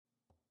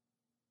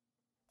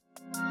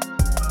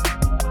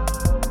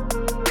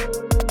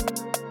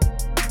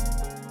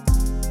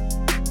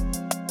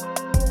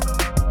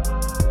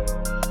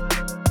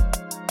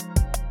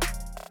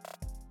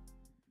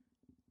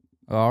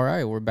All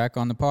right, we're back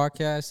on the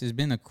podcast. It's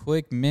been a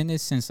quick minute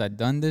since I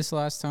done this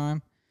last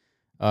time.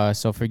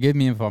 So forgive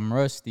me if I'm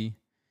rusty.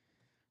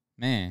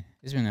 Man,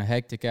 it's been a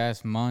hectic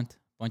ass month.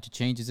 Bunch of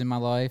changes in my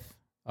life.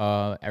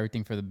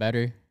 Everything for the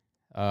better.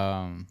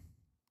 Um,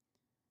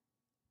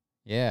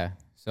 yeah.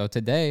 So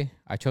today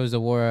I chose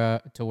to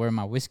wear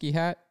my whiskey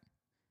hat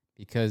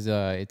because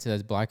it's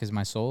as black as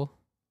my soul,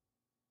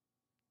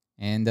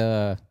 and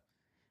I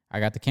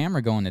got the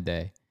camera going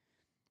today.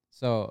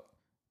 So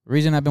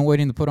reason I've been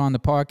waiting to put on the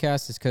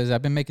podcast is because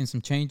I've been making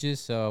some changes.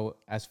 So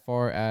as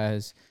far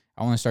as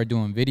I want to start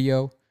doing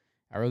video,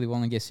 I really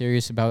want to get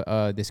serious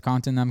about this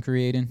content I'm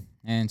creating.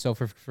 And so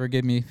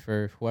forgive me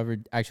for whoever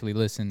actually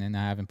listened and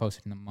I haven't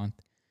posted in a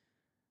month.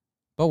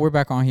 But we're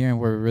back on here and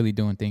we're really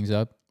doing things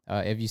up.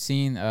 Have you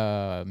seen me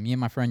and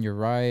my friend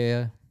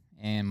Uriah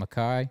and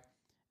Makai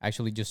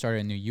actually just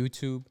started a new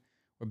YouTube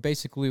where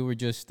basically we're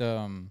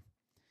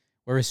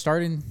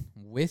starting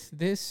with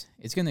this.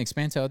 It's going to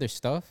expand to other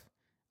stuff.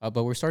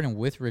 But we're starting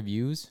with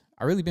reviews.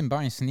 I really been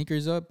buying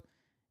sneakers up,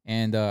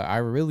 and I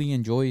really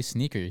enjoy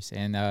sneakers.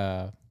 And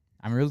I'm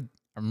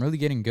really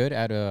getting good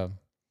at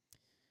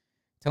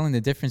telling the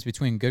difference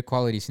between good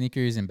quality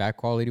sneakers and bad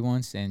quality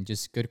ones, and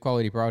just good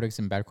quality products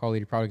and bad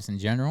quality products in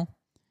general.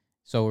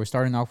 So we're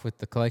starting off with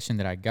the collection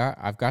that I got.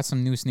 I've got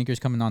some new sneakers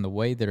coming on the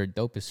way that are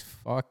dope as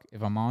fuck,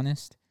 if I'm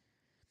honest.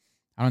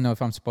 I don't know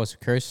if I'm supposed to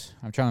curse.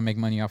 I'm trying to make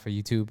money off of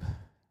YouTube,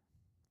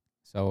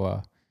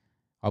 so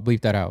I'll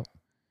bleep that out.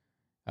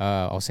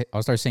 I'll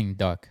start saying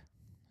duck.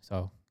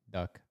 So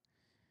duck.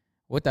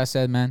 With that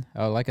said, man,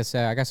 like I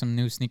said, I got some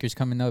new sneakers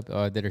coming up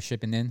that are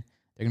shipping in.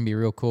 They're gonna be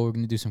real cool. We're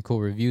gonna do some cool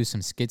reviews,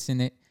 some skits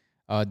in it.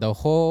 The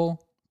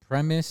whole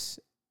premise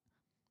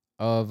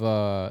of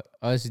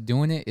us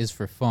doing it is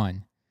for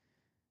fun.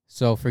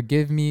 So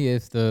forgive me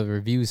if the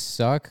reviews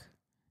suck,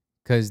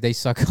 cause they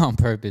suck on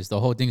purpose. The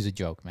whole thing's a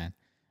joke, man.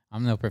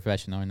 I'm no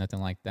professional or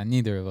nothing like that.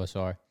 Neither of us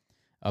are.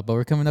 But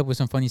we're coming up with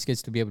some funny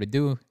skits to be able to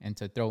do and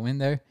to throw in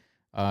there.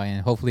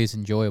 And hopefully it's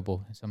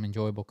enjoyable, some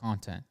enjoyable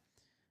content.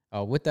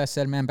 With that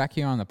said, man, back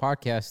here on the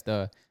podcast,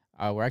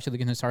 we're actually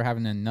going to start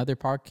having another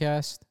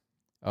podcast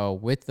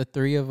with the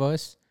three of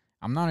us.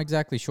 I'm not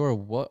exactly sure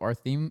what our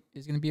theme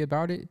is going to be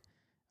about it.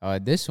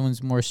 This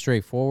one's more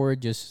straightforward,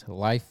 just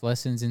life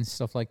lessons and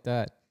stuff like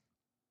that.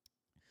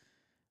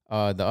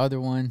 The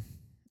other one,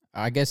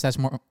 I guess that's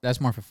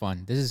more for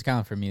fun. This is kind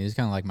of for me. This is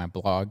kind of like my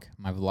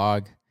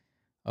vlog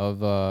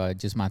of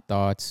just my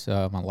thoughts,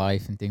 my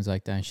life, and things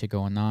like that, and shit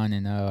going on,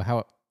 and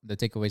how the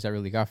takeaways I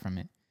really got from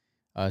it.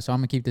 So I'm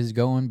gonna keep this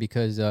going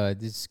because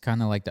this is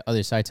kind of like the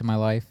other side to my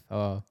life,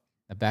 the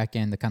back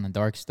end, the kind of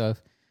dark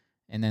stuff,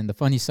 and then the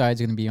funny side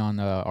is gonna be on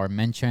our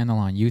men channel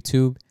on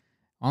YouTube.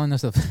 All of that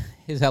stuff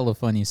is hella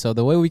funny. So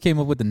the way we came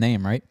up with the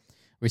name, right?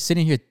 We're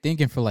sitting here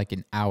thinking for like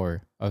an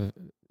hour of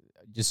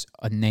just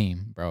a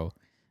name, bro.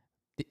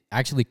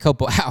 Actually,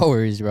 couple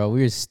hours, bro.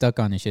 We were stuck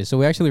on this shit. So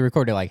we actually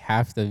recorded like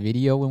half the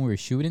video when we were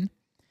shooting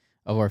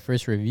of our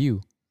first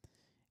review.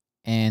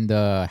 And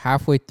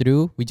halfway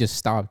through, we just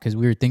stopped because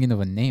we were thinking of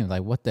a name.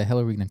 Like, what the hell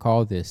are we going to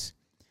call this?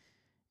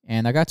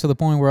 And I got to the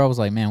point where I was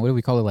like, man, what do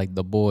we call it? Like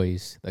the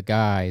boys, the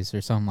guys, or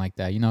something like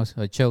that. You know,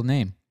 a chill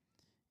name.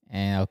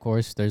 And of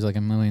course, there's like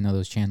a million of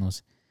those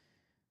channels.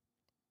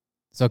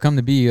 So come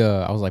to be,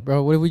 I was like,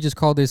 bro, what if we just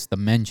call this the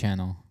men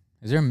channel?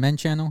 Is there a men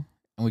channel?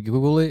 And we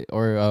Google it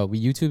or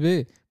we YouTube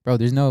it, bro,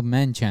 there's no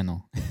men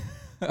channel.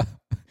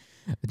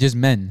 Just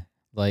men.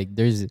 Like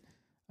there's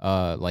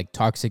like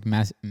toxic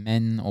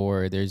men,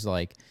 or there's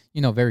like,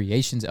 you know,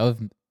 variations of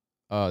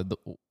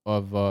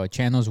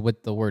channels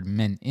with the word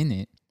men in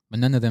it, but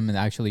none of them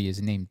actually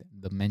is named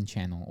the men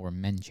channel or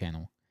men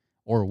channel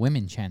or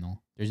women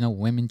channel. There's no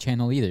women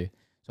channel either.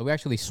 So we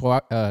actually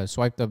swiped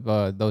up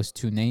those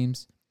two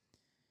names,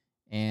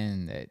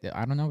 and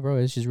I don't know, bro,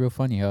 it's just real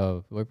funny.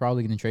 We're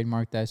probably gonna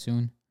trademark that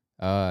soon.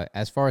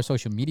 As far as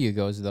social media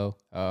goes, though,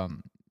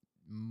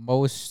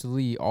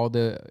 mostly all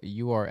the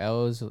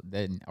URLs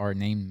that are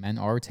named men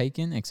are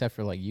taken, except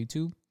for like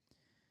YouTube.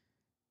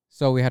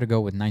 So we had to go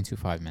with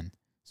 925 men.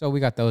 So we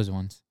got those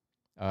ones.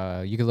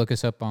 You can look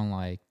us up on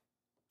like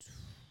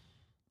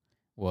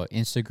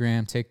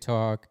Instagram,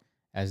 TikTok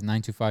as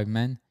 925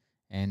 men,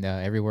 and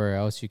everywhere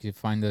else you could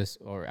find us,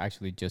 or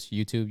actually just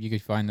YouTube. You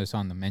could find us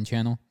on the men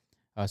channel.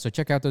 So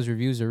check out those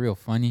reviews; they're real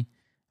funny.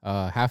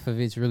 Half of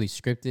it's really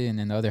scripted, and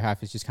then the other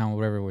half is just kind of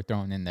whatever we're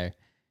throwing in there.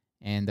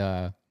 And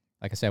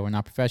like I said, we're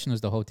not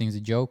professionals. The whole thing's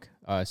a joke,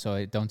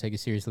 so don't take it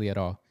seriously at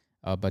all.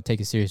 But take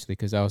it seriously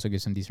because I also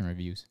get some decent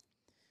reviews.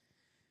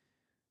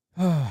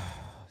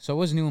 So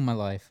what's new in my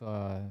life?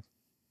 I'm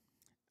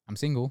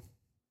single.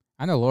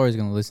 I know Laura's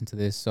going to listen to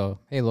this, so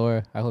hey,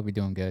 Laura, I hope you're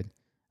doing good.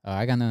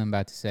 I got nothing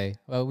bad to say.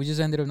 Well, we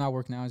just ended up not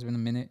working out. It's been a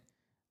minute.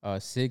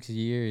 6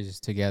 years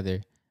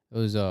together. It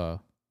was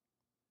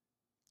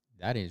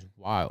that is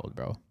wild,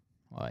 bro.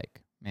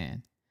 Like,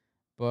 man.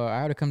 But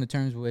I had to come to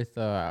terms with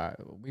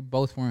we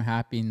both weren't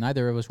happy.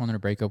 Neither of us wanted to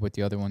break up with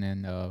the other one,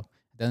 and at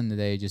the end of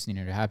the day, it just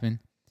needed to happen.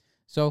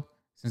 So,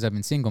 since I've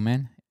been single,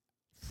 man,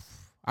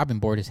 I've been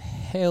bored as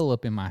hell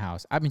up in my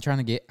house. I've been trying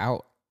to get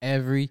out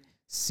every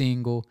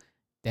single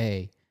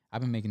day.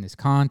 I've been making this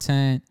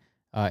content,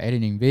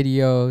 editing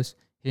videos,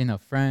 hitting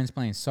up friends,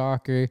 playing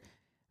soccer.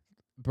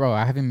 Bro,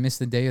 I haven't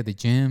missed a day of the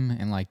gym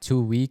in like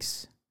 2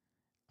 weeks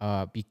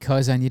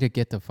because I need to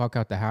get the fuck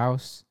out the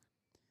house.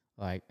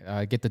 Like,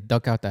 get the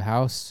duck out the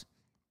house.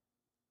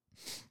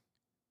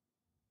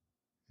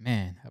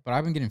 Man, but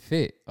I've been getting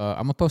fit.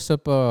 I'm gonna post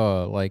up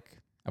like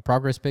a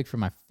progress pic for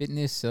my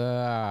fitness in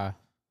a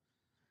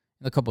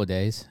couple of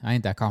days. I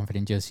ain't that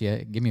confident just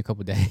yet. Give me a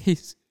couple of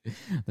days.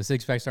 The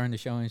six pack starting to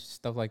show and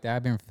stuff like that.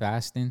 I've been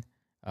fasting.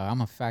 I'm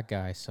a fat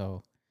guy,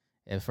 so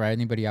if for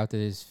anybody out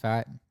there is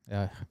fat,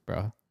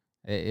 bro,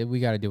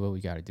 we gotta do what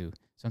we gotta do.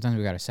 Sometimes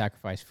we gotta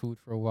sacrifice food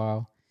for a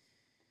while.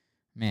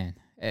 Man,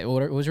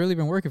 what's really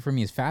been working for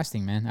me is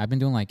fasting, man. I've been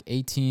doing like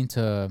 18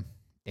 to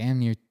damn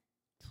near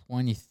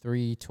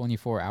 23,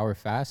 24-hour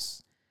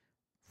fasts.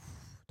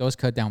 Those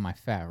cut down my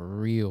fat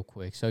real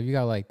quick. So if you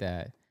got like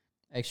that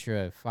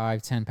extra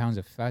 5-10 pounds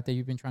of fat that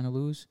you've been trying to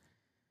lose,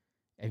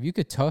 if you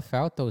could tough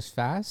out those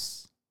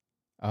fasts,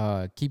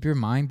 keep your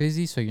mind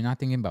busy so you're not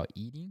thinking about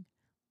eating,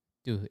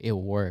 dude, it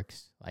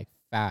works like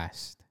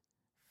fast.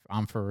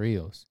 I'm for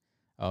reals.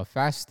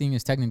 Fasting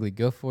is technically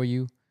good for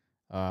you.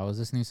 I was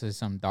listening to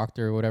some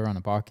doctor or whatever on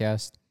a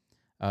podcast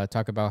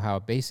talk about how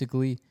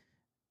basically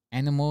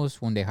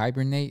animals, when they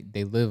hibernate,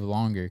 they live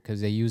longer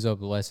because they use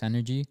up less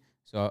energy.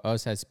 So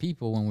us as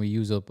people, when we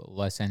use up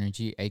less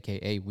energy,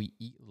 aka we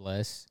eat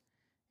less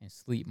and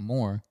sleep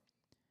more,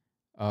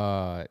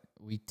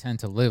 we tend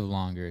to live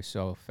longer.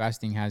 So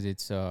fasting has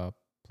its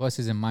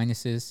pluses and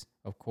minuses.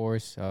 Of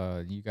course,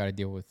 you got to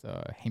deal with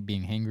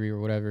being hangry or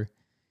whatever.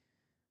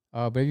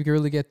 But if you can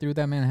really get through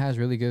that, man, it has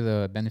really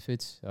good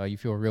benefits. You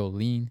feel real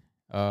lean.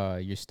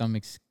 Your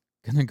stomach's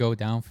gonna go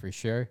down for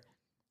sure.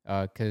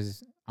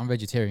 Cause I'm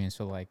vegetarian,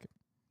 so like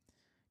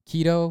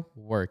keto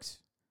works,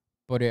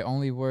 but it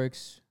only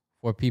works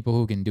for people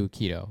who can do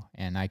keto,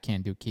 and I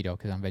can't do keto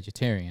because I'm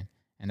vegetarian,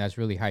 and that's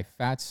really high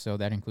fats. So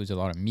that includes a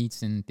lot of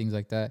meats and things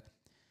like that.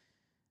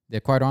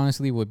 That quite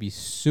honestly would be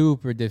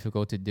super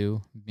difficult to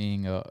do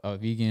being a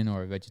vegan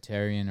or a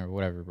vegetarian or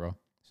whatever, bro.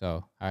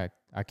 So I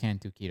can't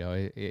do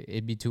keto.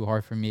 It'd be too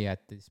hard for me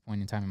at this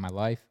point in time in my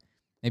life.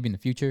 Maybe in the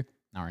future,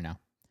 not right now.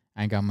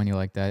 I ain't got money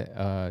like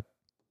that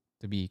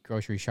to be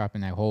grocery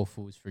shopping at Whole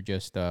Foods for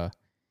just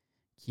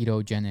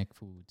ketogenic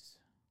foods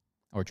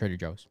or Trader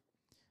Joe's.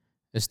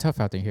 It's tough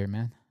out there here,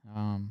 man.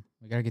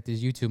 We gotta get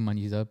these YouTube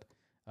monies up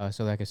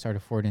so that I can start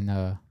affording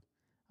a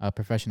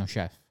professional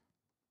chef.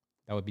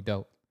 That would be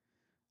dope.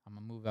 I'm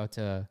gonna move out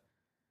to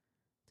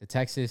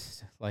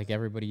Texas like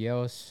everybody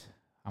else.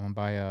 I'm gonna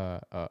buy a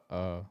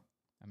 $1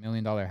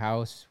 million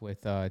house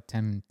with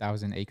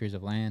 10,000 acres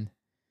of land,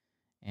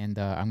 and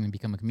I'm gonna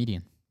become a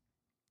comedian.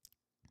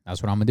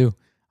 That's what I'm gonna do.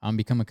 I'm gonna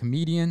become a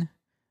comedian.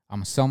 I'm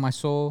gonna sell my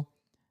soul,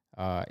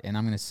 and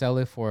I'm gonna sell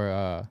it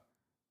for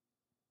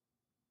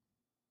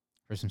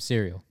some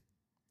cereal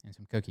and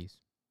some cookies.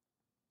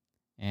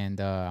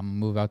 And I'm gonna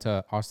move out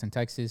to Austin,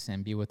 Texas,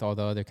 and be with all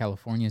the other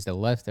Californians that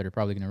left that are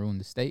probably gonna ruin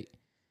the state.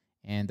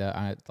 And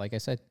like I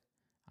said,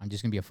 I'm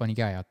just gonna be a funny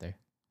guy out there.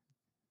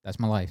 That's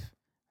my life.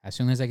 As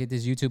soon as I get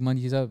this YouTube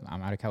money up,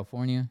 I'm out of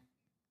California,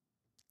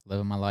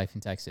 living my life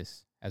in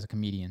Texas as a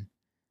comedian,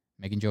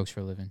 making jokes for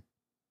a living.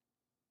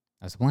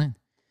 That's the plan.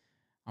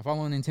 I'm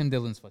following in Tim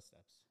Dillon's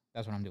footsteps.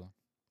 That's what I'm doing.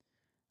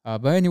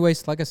 But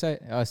anyways, like I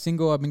said,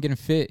 single, I've been getting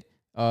fit.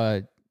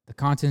 The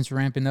content's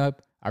ramping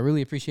up. I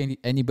really appreciate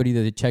anybody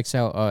that checks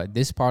out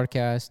this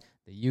podcast,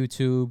 the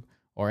YouTube,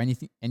 or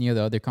any of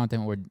the other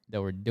content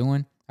that we're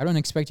doing. I don't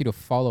expect you to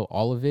follow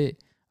all of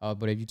it,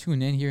 but if you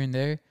tune in here and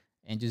there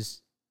and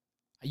just,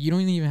 you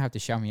don't even have to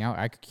shout me out.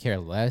 I could care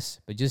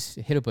less, but just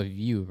hit up a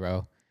view,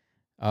 bro.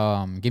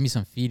 Give me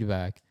some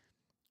feedback,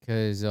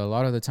 because a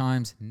lot of the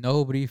times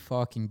nobody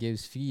fucking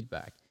gives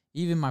feedback.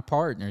 Even my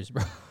partners,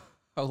 bro.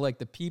 Like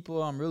the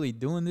people I'm really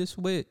doing this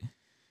with,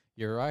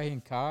 Uri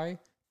and Kai,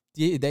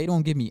 they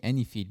don't give me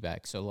any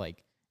feedback. So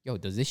like, yo,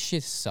 does this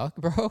shit suck,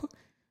 bro?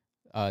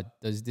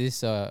 Does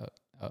this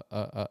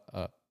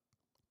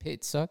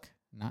pit suck?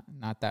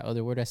 Not that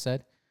other word I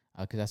said,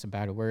 because that's a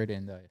bad word,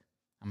 and I'm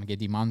gonna get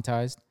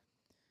demonetized.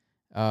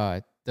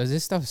 Does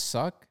this stuff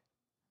suck?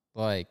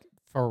 Like,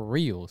 for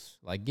reals?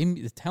 Like,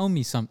 tell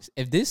me something.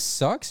 If this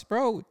sucks,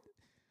 bro,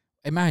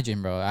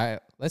 imagine, bro.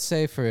 Let's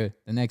say for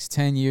the next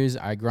 10 years,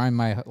 I grind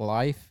my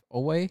life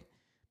away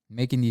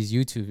making these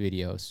YouTube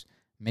videos,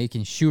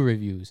 making shoe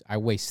reviews. I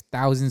waste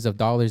thousands of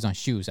dollars on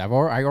shoes. I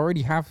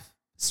already have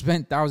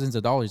spent thousands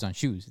of dollars on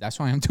shoes. That's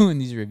why I'm doing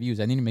these reviews.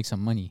 I need to make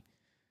some money.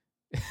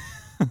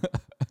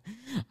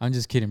 I'm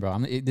just kidding, bro.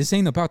 This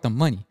ain't about the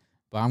money,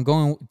 but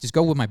just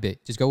go with my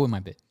bit. Just go with my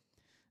bit.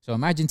 So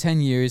imagine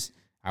 10 years.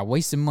 I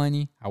wasted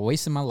money. I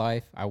wasted my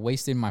life. I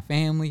wasted my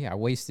family. I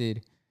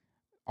wasted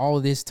all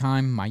this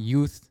time, my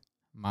youth,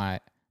 my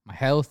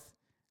health,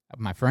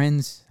 my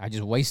friends. I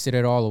just wasted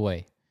it all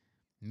away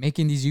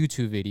making these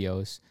YouTube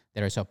videos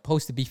that are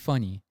supposed to be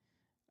funny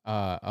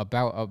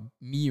about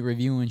me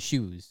reviewing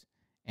shoes,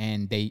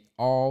 and they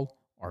all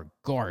are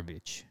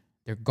garbage.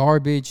 They're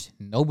garbage.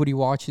 Nobody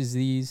watches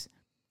these,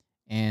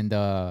 and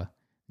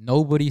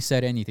nobody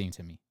said anything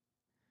to me.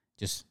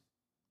 Just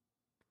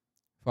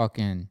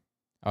fucking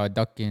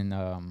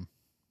ducking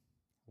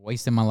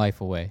wasting my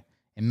life away.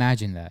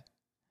 Imagine that.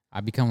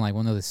 I become like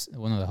one of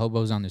the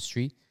hobos on the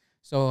street.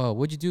 So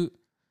what'd you do?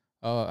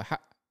 How,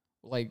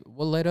 like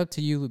what led up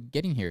to you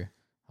getting here?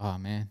 Oh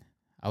man,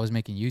 I was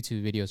making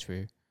YouTube videos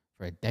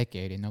for a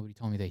decade and nobody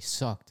told me they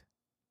sucked.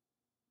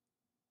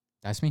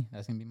 That's me.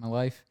 That's gonna be my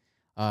life.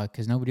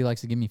 Cause nobody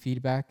likes to give me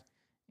feedback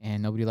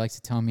and nobody likes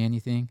to tell me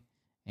anything.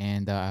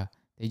 And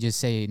they just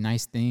say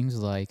nice things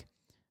like,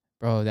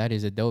 bro, that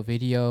is a dope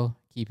video.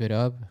 Keep it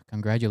up.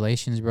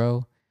 Congratulations,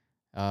 bro.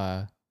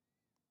 Uh,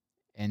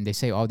 and they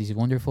say all these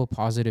wonderful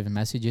positive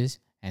messages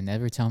and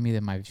never tell me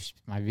that my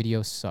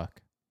videos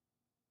suck.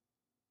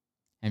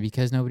 And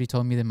because nobody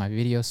told me that my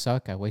videos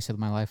suck, I wasted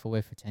my life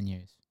away for 10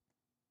 years.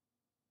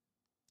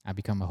 I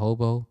become a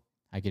hobo.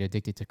 I get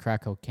addicted to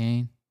crack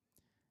cocaine.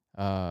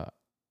 Uh,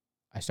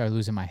 I start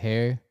losing my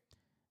hair.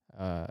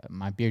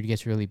 My beard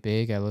gets really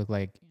big. I look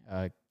like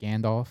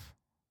Gandalf.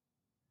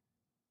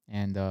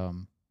 And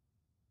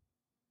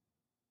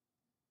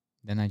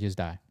then I just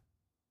die.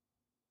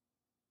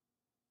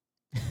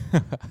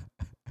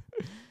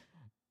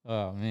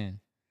 Oh man,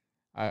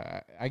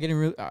 I get in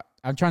real.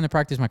 I'm trying to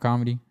practice my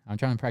comedy. I'm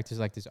trying to practice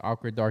like this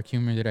awkward dark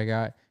humor that I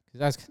got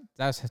because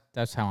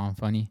that's how I'm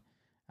funny.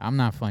 I'm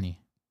not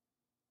funny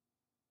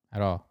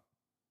at all.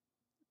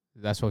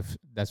 That's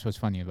what's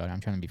funny about it. I'm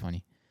trying to be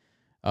funny.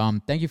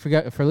 Thank you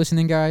for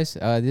listening, guys.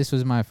 This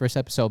was my first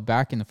episode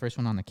back and the first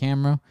one on the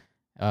camera.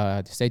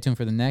 Stay tuned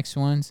for the next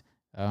ones.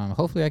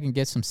 Hopefully I can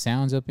get some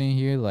sounds up in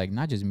here, like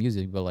not just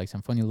music, but like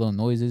some funny little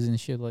noises and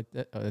shit like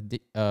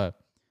that.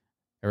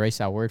 Erase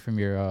that word from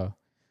your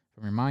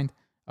mind.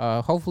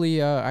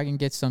 Hopefully I can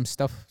get some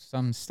stuff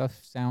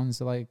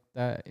sounds like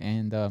that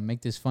and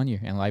make this funnier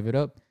and live it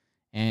up.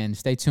 And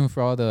stay tuned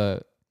for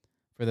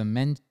for the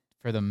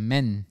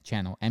men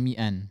channel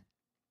MEN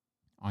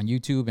on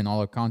YouTube and all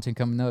our content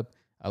coming up.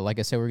 Like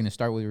I said, we're gonna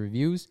start with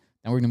reviews,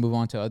 then we're gonna move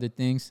on to other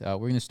things.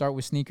 We're gonna start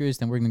with sneakers,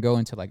 then we're gonna go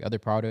into like other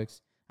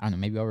products. I don't know,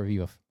 maybe I'll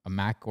review a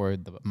Mac or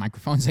the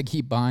microphones I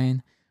keep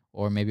buying,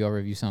 or maybe I'll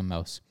review something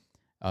else.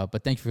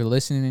 But thank you for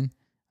listening.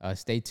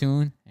 Stay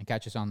tuned and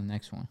catch us on the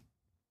next one.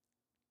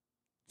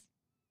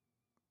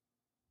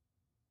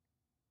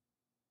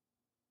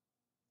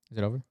 Is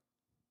it over?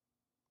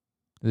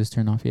 Did this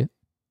turn off yet?